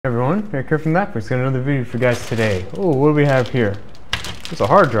Hey everyone, Eric here from Netflix. Got another video for you guys today. Oh, what do we have here? It's a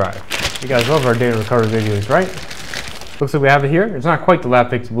hard drive. You guys love our data recovery videos, right? Looks like we have it here. It's not quite the lab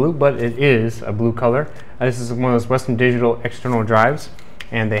fix blue, but it is a blue color. This is one of those Western Digital external drives,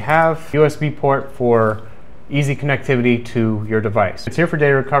 and they have USB port for easy connectivity to your device. It's here for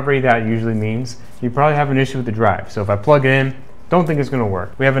data recovery. That usually means you probably have an issue with the drive. So if I plug it in, don't think it's going to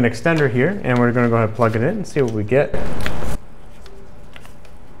work. We have an extender here, and we're going to go ahead and plug it in and see what we get.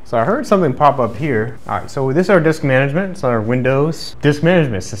 So I heard something pop up here. All right, so this is our disk management. It's our Windows disk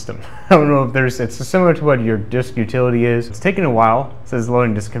management system. I don't know if it's similar to what your disk utility is. It's taking a while. It says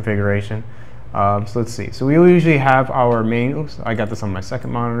loading disk configuration. So let's see. So we usually have our main, oops, I got this on my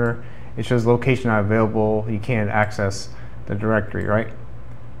second monitor. It shows location not available. You can't access the directory, right?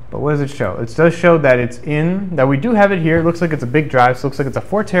 But what does it show? It does show that it's in, that we do have it here. It looks like it's a big drive. So it looks like it's a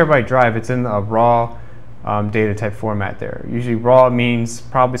 4 terabyte drive. It's in a raw data type format there. Usually raw means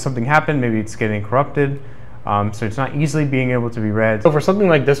probably something happened, maybe it's getting corrupted, so it's not easily being able to be read. So for something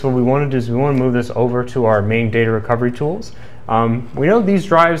like this, what we want to do is we want to move this over to our main data recovery tools. We know these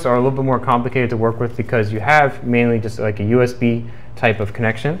drives are a little bit more complicated to work with because you have mainly just like a USB type of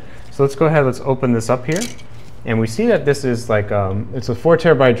connection. So let's go ahead, let's open this up here. And we see that this is like, it's a 4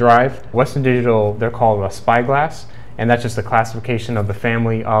 terabyte drive. Western Digital, they're called a Spyglass. And that's just a classification of the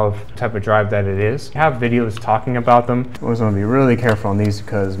family of type of drive that it is. I have videos talking about them. I always want to be really careful on these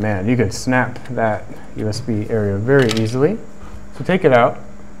because, man, you can snap that USB area very easily. So take it out,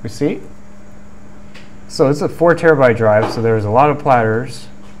 you see? So it's a 4 terabyte drive, so there's a lot of platters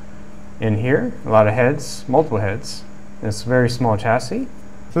in here, a lot of heads, multiple heads. And it's a very small chassis.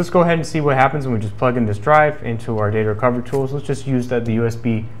 So let's go ahead and see what happens when we just plug in this drive into our data recovery tools. Let's just use the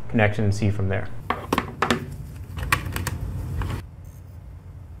USB connection and see from there.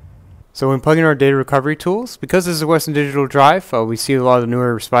 So when plugging our data recovery tools, because this is a Western Digital drive, we see a lot of the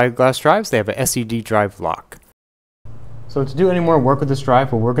newer Spyglass drives, they have an SED drive lock. So to do any more work with this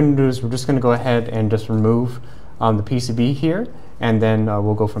drive, what we're going to do is we're just going to go ahead and just remove the PCB here, and then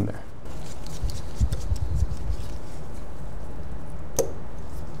we'll go from there.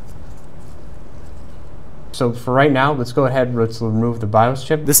 So for right now, let's go ahead and let's remove the BIOS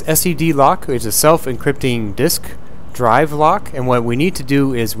chip. This SED lock is a self-encrypting disk drive lock, and what we need to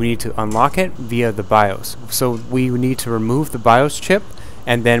do is we need to unlock it via the BIOS. So we need to remove the BIOS chip,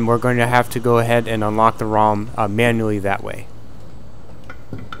 and then we're going to have to go ahead and unlock the ROM manually that way.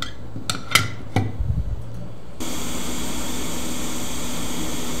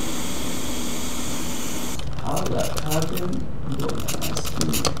 How that happened,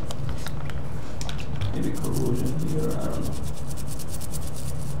 maybe corrosion here, I don't know.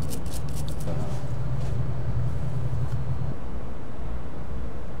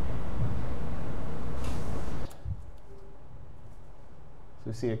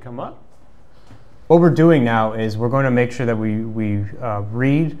 So see it come up. What we're doing now is we're going to make sure that we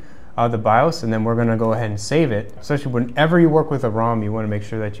read the BIOS, and then we're going to go ahead and save it. Especially whenever you work with a ROM, you want to make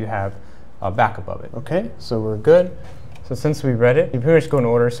sure that you have a backup of it. Okay, so we're good. So since we read it, you pretty much go in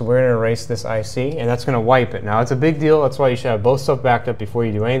order. So we're going to erase this IC, and that's going to wipe it. Now it's a big deal. That's why you should have both stuff backed up before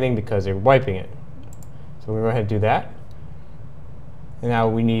you do anything, because you're wiping it. So we're going to go ahead and do that. And now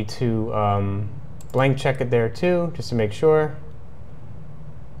we need to blank check it there too, just to make sure.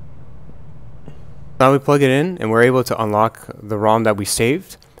 Now we plug it in, and we're able to unlock the ROM that we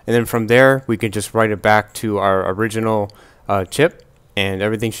saved, and then from there we can just write it back to our original chip, and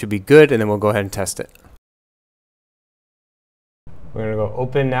everything should be good, and then we'll go ahead and test it. We're going to go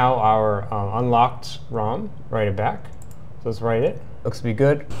open now our unlocked ROM, write it back. So let's write it. Looks to be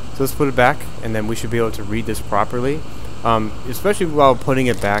good. So let's put it back, and then we should be able to read this properly. Especially while putting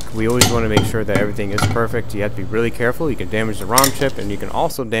it back, we always want to make sure that everything is perfect. You have to be really careful. You can damage the ROM chip, and you can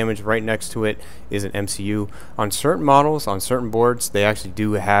also damage right next to it is an MCU. On certain models, on certain boards, they actually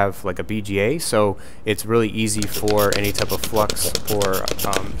do have like a BGA, so it's really easy for any type of flux or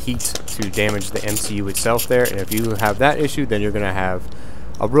heat to damage the MCU itself there. And if you have that issue, then you're going to have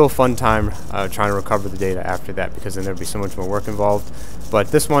a real fun time trying to recover the data after that, because then there'll be so much more work involved. But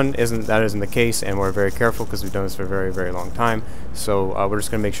this one isn't the case, and we're very careful because we've done this for a very, very long time. So we're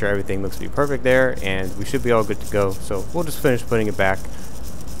just going to make sure everything looks to be perfect there, and we should be all good to go. So we'll just finish putting it back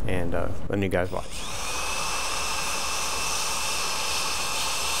and letting you guys watch.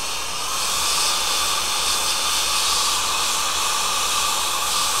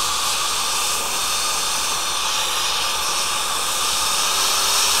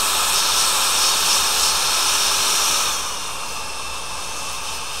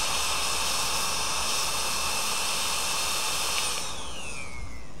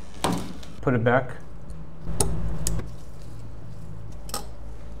 Put it back.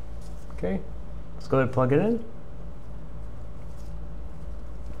 Okay, let's go ahead and plug it in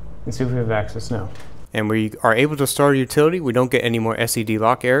and see if we have access now. And we are able to start a utility. We don't get any more SED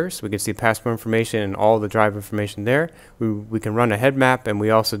lock errors. We can see passport information and all the drive information there. We can run a head map, and we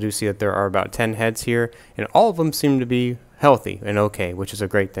also do see that there are about 10 heads here, and all of them seem to be healthy and okay, which is a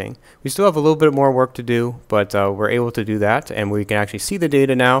great thing. We still have a little bit more work to do, but we're able to do that, and we can actually see the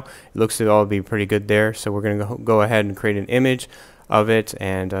data now. It looks to all be pretty good there, so we're going to go ahead and create an image of it,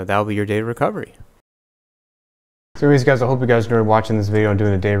 and that'll be your data recovery. So anyways guys, I hope you guys enjoyed watching this video and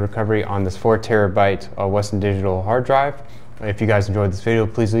doing the data recovery on this 4 terabyte Western Digital hard drive. If you guys enjoyed this video,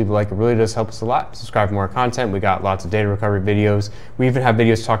 please leave a like. It really does help us a lot. Subscribe for more content. We got lots of data recovery videos. We even have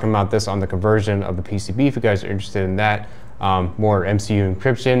videos talking about this on the conversion of the PCB if you guys are interested in that. More MCU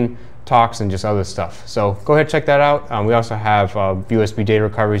encryption talks and just other stuff. So go ahead and check that out. We also have USB data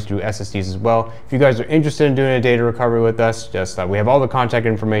recoveries through SSDs as well. If you guys are interested in doing a data recovery with us, just we have all the contact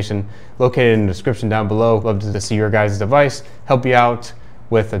information located in the description down below. Love to see your guys' device, help you out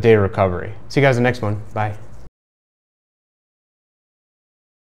with a data recovery. See you guys in the next one. Bye.